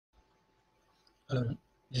Hello everyone,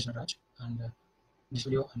 this is Nataraj, and in this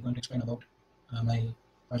video I'm going to explain about my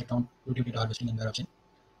project on YouTube data harvesting and warehousing.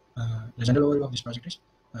 The general overview of this project is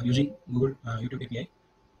using Google YouTube API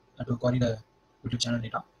to query the YouTube channel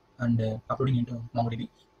data and uploading into MongoDB,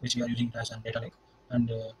 which we are using as a data lake.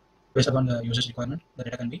 And based upon the user's requirement, the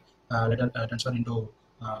data can be later transferred into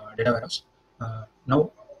data warehouse.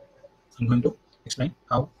 Now I'm going to explain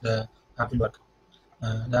how the app will work.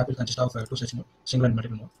 The app will consist of two search mode, single and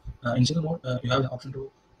multiple mode. In single mode, you have the option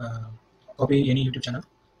to copy any YouTube channel,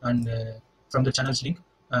 and from the channel's link,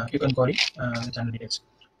 you can query the channel details.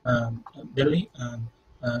 Generally,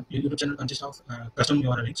 YouTube channel consists of custom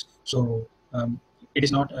URL links, so it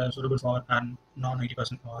is not suitable for a non-IT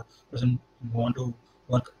person or person who want to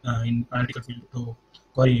work in analytical field to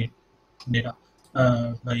query data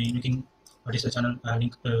by looking what is the channel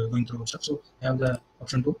link going through stuff. So I have the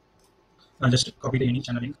option to just copy the any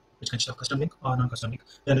channel link which consists of custom link or non-custom link.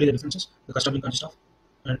 Generally, the difference is the custom link consists of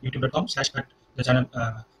youtube.com/@ the channel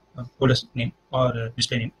folder's name or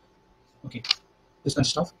display name. Okay, this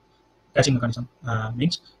consists of caching mechanism.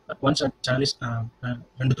 Means that once a channel is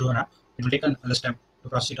run through an app, it will take another step to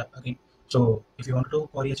process it up again. So if you want to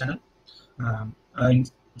query a channel in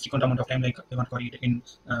frequent amount of time, like I want to query it in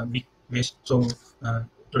week ways. So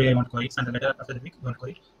today I want to query it, and later after the week I want to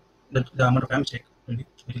query it. The amount of time it take will be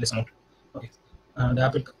very less amount. Okay, the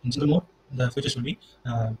app will, in single mode, the features will be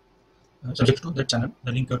subject to the channel,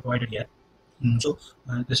 the link you provided here. So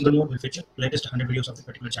the single mode will feature latest 100 videos of the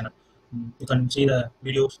particular channel. You can see the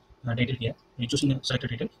videos title here. When choosing a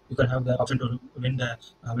selected title, you can have the option to when the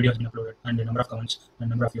video has been uploaded, and the number of comments, and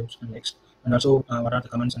number of views and likes, and also what are the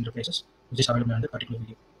comments and replaces which is available on the particular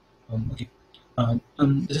video. Okay.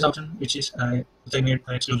 This is option which is which I made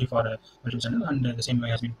exclusive for YouTube channel, and the same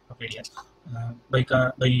way has been updated here. By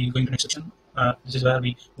going to next section, this is where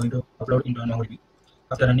we going to upload into MongoDB.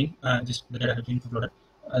 After running, the data has been uploaded.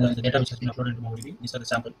 The data which has been uploaded into MongoDB. These are the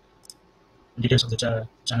sample details of the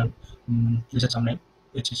channel. This is thumbnail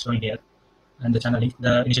which is showing here, and the channel link.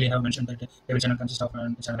 Initially I have mentioned that every channel consists of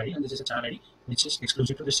a channel ID, and this is a channel ID which is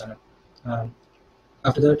exclusive to this channel.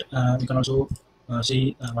 After that, we can also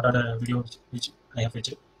see what are the videos which I have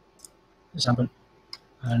fetched, sample,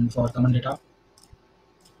 and for common data,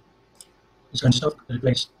 this consists of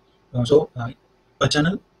replies. So per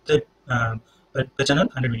channel, per channel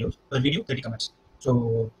 100 videos, per video 30 comments.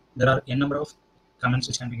 So there are n number of comments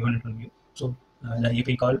which can be given into one view. So the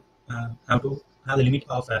API call have to have the limit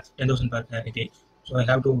of 10,000 per API. So I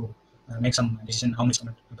have to make some decision how much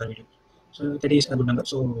comment per video. So 30 is a good number.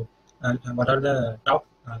 So what are the top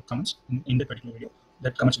comments in the particular video?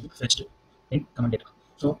 That comments will be fetched in comment data.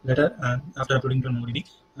 So later, after uploading to MongoDB,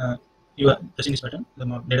 you are pressing this button. The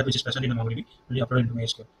data which is present in the MongoDB will be uploaded into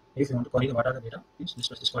Mysql. If you want to query what are the data, please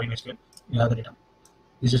this query Mysql. You have the data.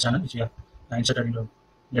 This is a channel which we have inserted into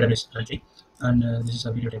database directly, and this is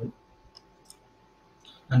a video table.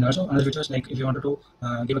 And also another features, like if you wanted to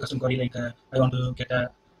give a custom query, like I want to get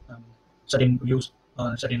a certain views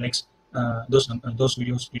or certain likes, those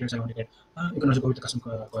videos details I want to get, you can also go with the custom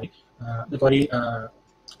query. The query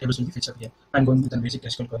tables will be fetched up here. I'm going with a basic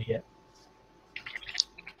SQL query here.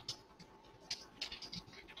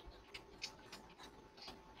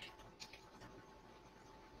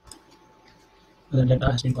 The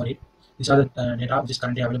data has been queried. These are the data which is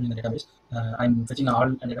currently available in the database. I'm fetching all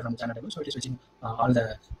data from the channel table, so it is fetching all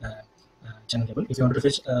the channel table. If you want to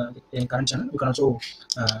fetch a current channel, you can also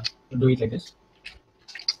do it like this.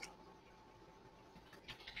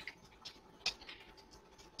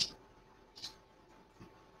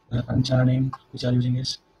 The current channel name which I am using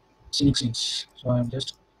is Scenic Scenes. So I am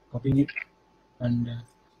just copying it and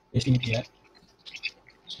pasting it here.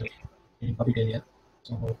 So I copy it here.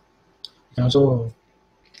 So you can also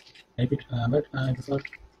type it, but I prefer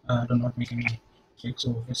to not make any mistake.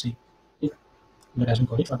 So let's see if that has been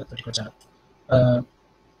queried for that particular channel.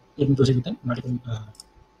 Let me proceed with the multiple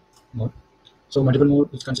mode. So multiple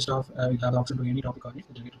mode, which consists of we have the option to any topic on it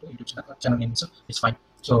related to YouTube channel name, so it's fine.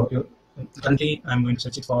 So currently I'm going to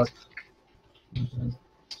search it for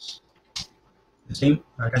the same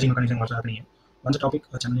caching mechanism also happening here. Once the topic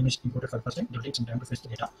or channel name is imported for the first time, it will take some time to fetch the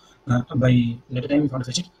data. By later time, if you want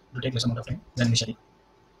to fetch it, it will take less amount of time than initially.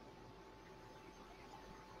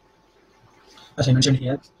 As I mentioned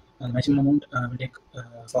here, the maximum amount will take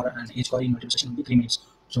for an each query in multiple session will be 3 minutes.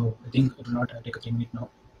 So I think it will not take a 3 minutes now.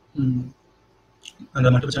 And the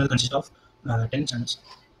multiple channel consists of 10 channels.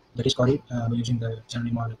 That is queried by using the channel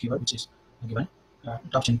name or the keyword which is given.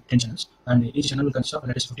 Top 10 channels, and each channel will consist of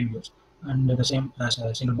latest 50 videos. And the same as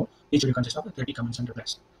a single mode, each will consist of 30 comments and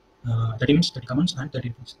replies. 30 means 30 comments and 30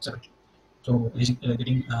 replies separately. So it is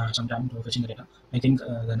getting some time to fetching the data. I think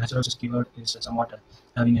the natural access keyword is somewhat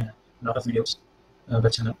having a lot of videos per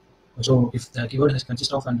channel. So if the keyword has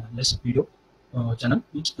consists of an less video channel,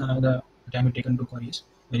 which the time it taken to query is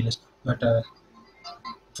very less. But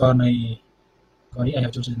for my query, I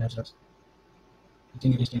have chosen natural. I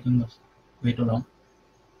think it is taking way too long.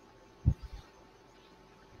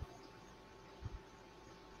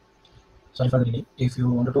 Sorry for the delay. If you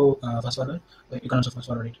wanted to fast forward, you can also fast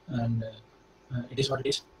forward it, and it is what it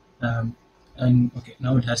is. And okay,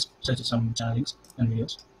 now it has such some channel links and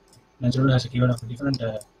videos. Natural has a keyword of different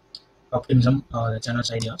optimism or the channel's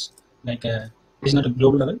ideas. Like it is not a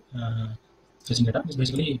global level fetching data. It's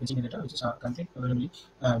basically fetching data which is currently available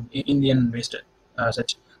Indian based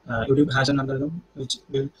such. YouTube has an algorithm which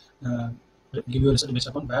will uh, give you a result based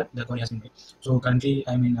upon where the query has been made. So currently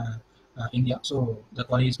I'm in India, so the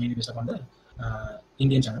query is mainly based upon the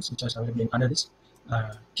Indian channels which are available under this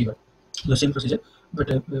keyword. The same procedure, but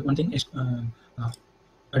one thing is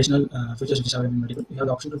additional features which is available in multiple. You have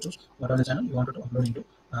the option to choose what are the channel you wanted to upload into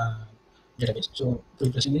database. So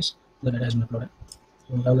through pressing this, the data has been uploaded.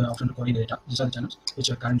 So you have the option to query the data. These are the channels which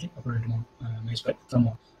are currently uploaded to Mysql from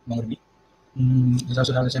MongoDB. These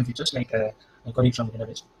also have the same features like query from the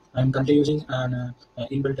database. I'm currently using an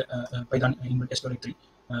inbuilt Python inbuilt SQL 3.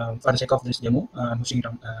 For the sake of this demo, I'm hosting it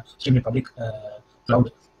on Streamlit public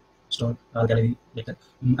cloud store or gallery like that.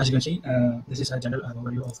 As you can see, this is a general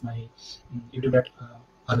overview of my YouTube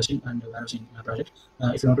harvesting and warehousing project.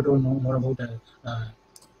 If you wanted to know more about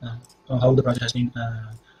how the project has been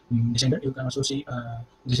designed, you can also see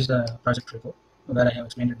this is the project report where I have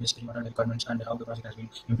explained basically what are the requirements and how the project has been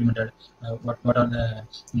implemented, what are the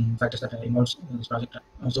factors that involves this project.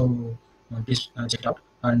 So please check it out.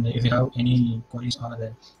 And if you have any queries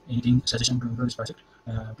or anything suggestion to improve this project,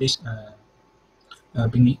 please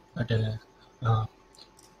ping me at this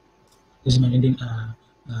is my LinkedIn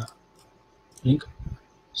link.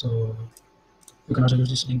 So you can also use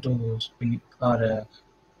this link to ping me or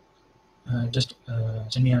just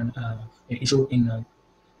send me an issue in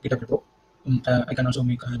GitHub repo. I can also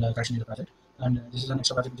make the correction in the project, and this is an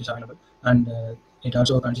extra project which is available, and it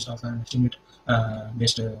also consists of an Streamlit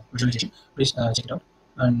based visualization. Please check it out,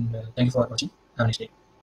 and thank you for watching. Have a nice day.